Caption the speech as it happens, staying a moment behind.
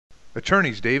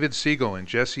Attorneys David Siegel and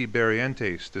Jesse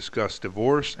Barrientos discuss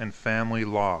divorce and family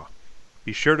law.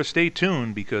 Be sure to stay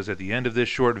tuned because at the end of this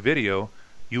short video,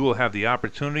 you will have the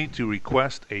opportunity to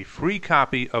request a free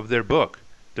copy of their book,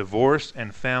 Divorce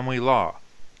and Family Law: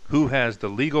 Who Has the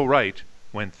Legal Right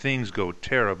When Things Go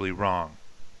Terribly Wrong.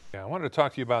 Yeah, I wanted to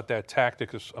talk to you about that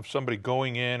tactic of somebody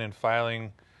going in and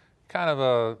filing kind of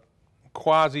a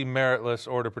quasi-meritless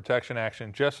order protection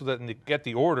action just so that they get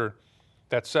the order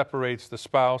that separates the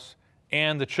spouse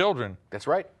and the children. That's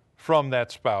right. From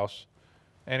that spouse.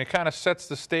 And it kind of sets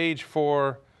the stage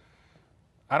for,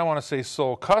 I don't want to say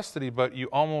sole custody, but you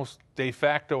almost de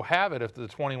facto have it if the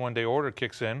 21-day order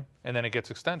kicks in and then it gets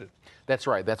extended. That's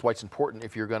right. That's why it's important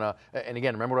if you're going to, and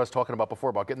again, remember what I was talking about before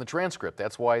about getting the transcript.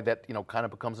 That's why that, kind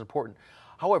of becomes important.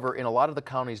 However, in a lot of the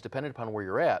counties, depending upon where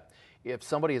you're at, if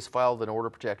somebody has filed an order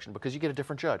of protection, because you get a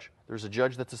different judge. There's a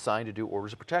judge that's assigned to do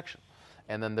orders of protection.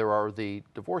 And then there are the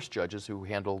divorce judges who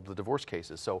handle the divorce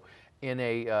cases. So in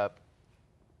a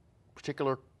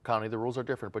particular county, the rules are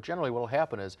different. But generally what will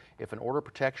happen is if an order of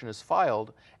protection is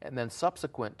filed and then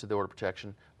subsequent to the order of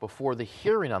protection, before the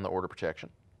hearing on the order of protection,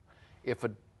 if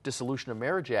a dissolution of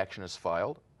marriage action is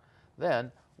filed,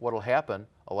 then what will happen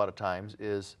a lot of times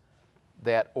is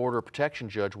that order of protection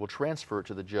judge will transfer it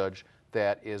to the judge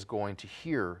that is going to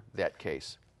hear that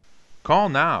case. Call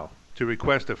now to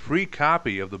request a free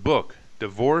copy of the book,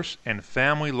 Divorce and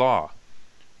Family Law.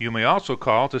 You may also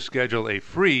call to schedule a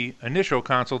free initial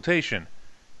consultation,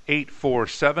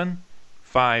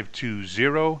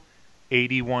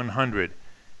 847-520-8100,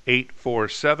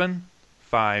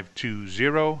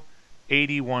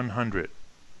 847-520-8100.